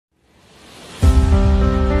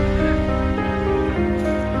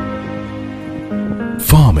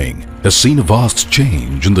has seen a vast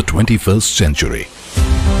change in the 21st century.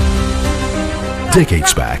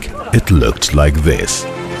 Decades back, it looked like this.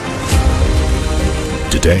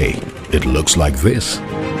 Today, it looks like this.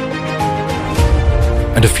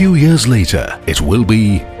 And a few years later, it will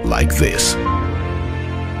be like this.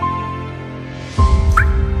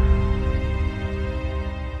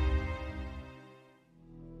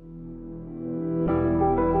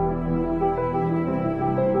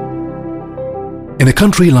 In a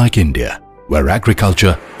country like India, where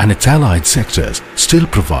agriculture and its allied sectors still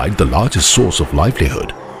provide the largest source of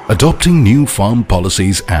livelihood, adopting new farm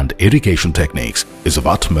policies and irrigation techniques is of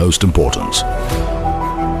utmost importance.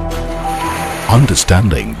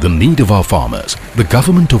 Understanding the need of our farmers, the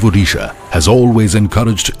government of Odisha has always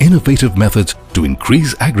encouraged innovative methods to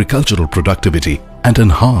increase agricultural productivity and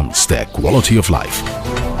enhance their quality of life.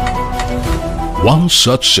 One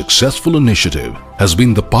such successful initiative has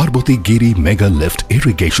been the Parvatigiri Mega Lift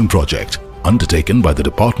Irrigation Project, undertaken by the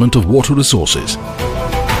Department of Water Resources.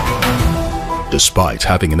 Despite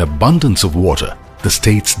having an abundance of water, the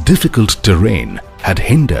state's difficult terrain had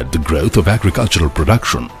hindered the growth of agricultural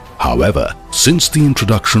production. However, since the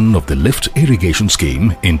introduction of the lift irrigation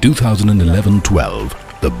scheme in 2011-12,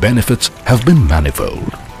 the benefits have been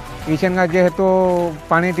manifold.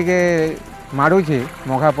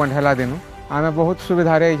 आमे बहुत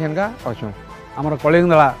सुविधा रे इछनका अछु हमर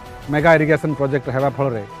कलिंगदला mega irrigation project हेबा फल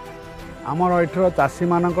रे हमर एठर चासी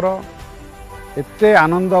मानकर एते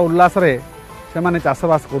आनंद उल्लास रे से माने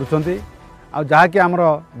चाषबास करूछंती आ जहा कि हमर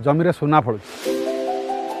जमी रे सुना फळ.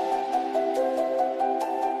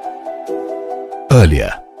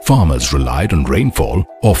 Earlier, farmers relied on rainfall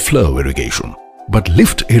or flow irrigation, but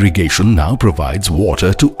lift irrigation now provides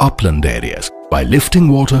water to upland areas by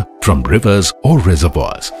lifting water from rivers or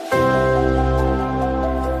reservoirs.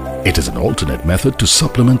 It is an alternate method to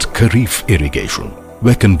supplement Kharif irrigation,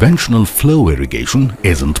 where conventional flow irrigation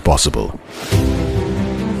isn't possible.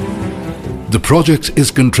 The project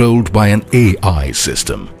is controlled by an AI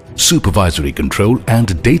system, Supervisory Control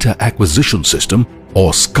and Data Acquisition System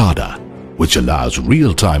or SCADA, which allows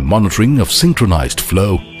real-time monitoring of synchronized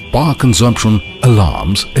flow, power consumption,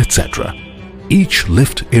 alarms, etc. Each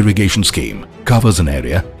lift irrigation scheme covers an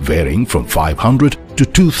area varying from 500 to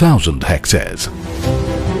 2,000 hectares.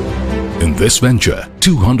 In this venture,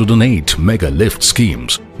 208 mega lift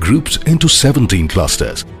schemes, grouped into 17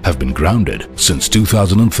 clusters, have been grounded since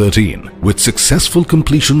 2013, with successful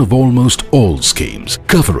completion of almost all schemes,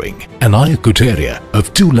 covering an adequate area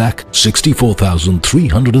of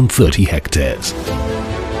 2,64,330 hectares.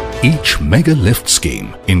 Each mega lift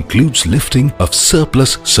scheme includes lifting of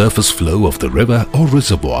surplus surface flow of the river or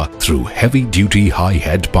reservoir through heavy-duty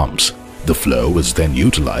high-head pumps. The flow is then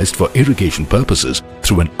utilized for irrigation purposes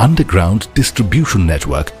through an underground distribution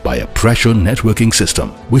network by a pressure networking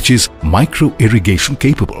system, which is micro-irrigation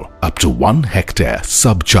capable up to 1 hectare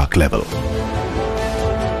sub-chuck level.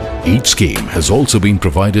 Each scheme has also been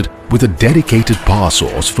provided with a dedicated power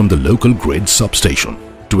source from the local grid substation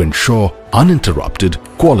to ensure uninterrupted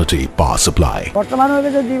quality power supply.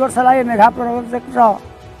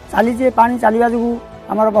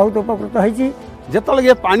 जेतल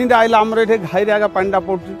ये पानी आइला हमर एठे घाइरे आगा पानी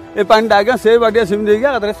पड़छ ए पानी आगा से Wadia SIM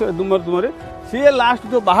देगा अदरे दुमर तुमरे से last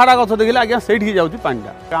जो बाहर गछ देखिले आगा सेठी ही जाउती पानी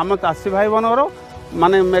काम चासी भाई बनर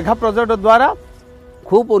माने मेगा प्रोजेक्ट द्वारा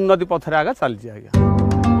खूब उन्नति पथरे आगा चलछि आगा.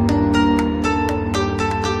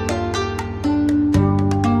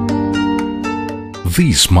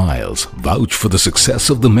 These smiles vouch for the success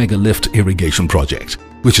of the Mega Lift Irrigation Project,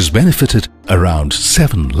 which has benefited around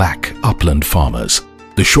 7 lakh upland farmers.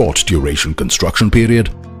 The short duration construction period,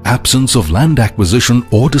 absence of land acquisition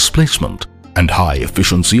or displacement, and high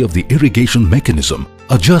efficiency of the irrigation mechanism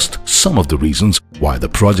are just some of the reasons why the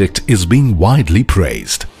project is being widely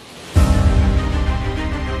praised.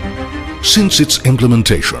 Since its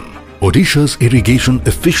implementation, Odisha's irrigation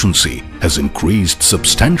efficiency has increased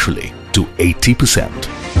substantially to 80%.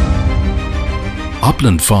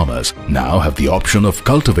 Upland farmers now have the option of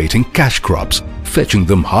cultivating cash crops, fetching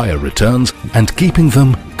them higher returns and keeping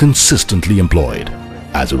them consistently employed.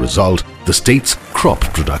 As a result, the state's crop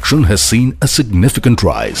production has seen a significant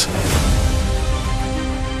rise.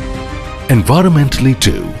 Environmentally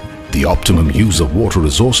too, the optimum use of water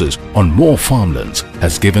resources on more farmlands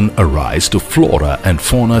has given a rise to flora and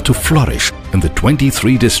fauna to flourish in the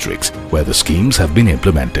 23 districts where the schemes have been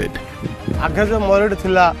implemented.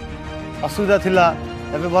 असुविधा थिला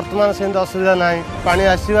एबे वर्तमान सेंद असुविधा नाही पानी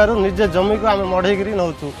आसीबारु निज जमी को हम मढेगिरी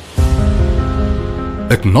नउतु.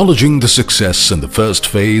 Acknowledging the success in the first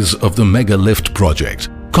phase of the Mega Lift project,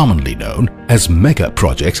 commonly known as Mega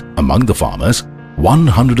Project among the farmers,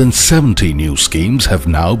 170 new schemes have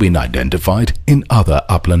now been identified in other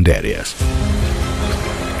upland areas.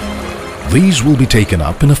 These will be taken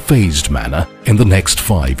up in a phased manner in the next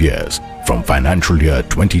 5 years, from financial year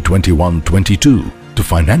 2021-22 to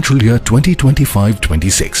financial year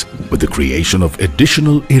 2025-26, with the creation of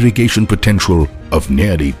additional irrigation potential of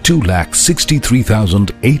nearly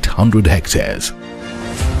 2,63,800 hectares.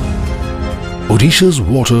 Odisha's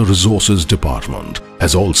Water Resources Department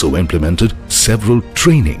has also implemented several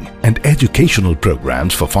training and educational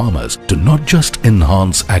programs for farmers to not just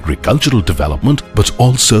enhance agricultural development but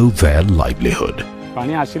also their livelihood.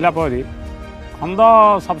 पानी आसिला परी खंड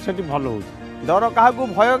subsidy भल हो डर क्या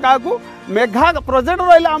भय क्या Megha project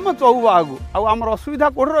रहा आम चौबू आगू आम असुविधा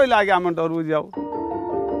कौन रहा आगे आम डरू जाऊ.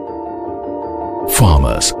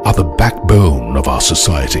 Farmers are the backbone of our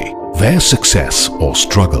society. Their success or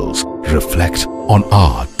struggles reflect on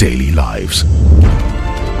our daily lives.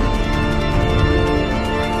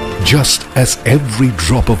 Just as every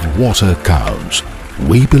drop of water counts,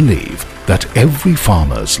 we believe that every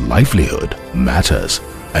farmer's livelihood matters,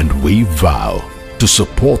 and we vow to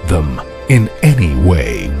support them in any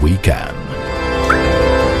way we can.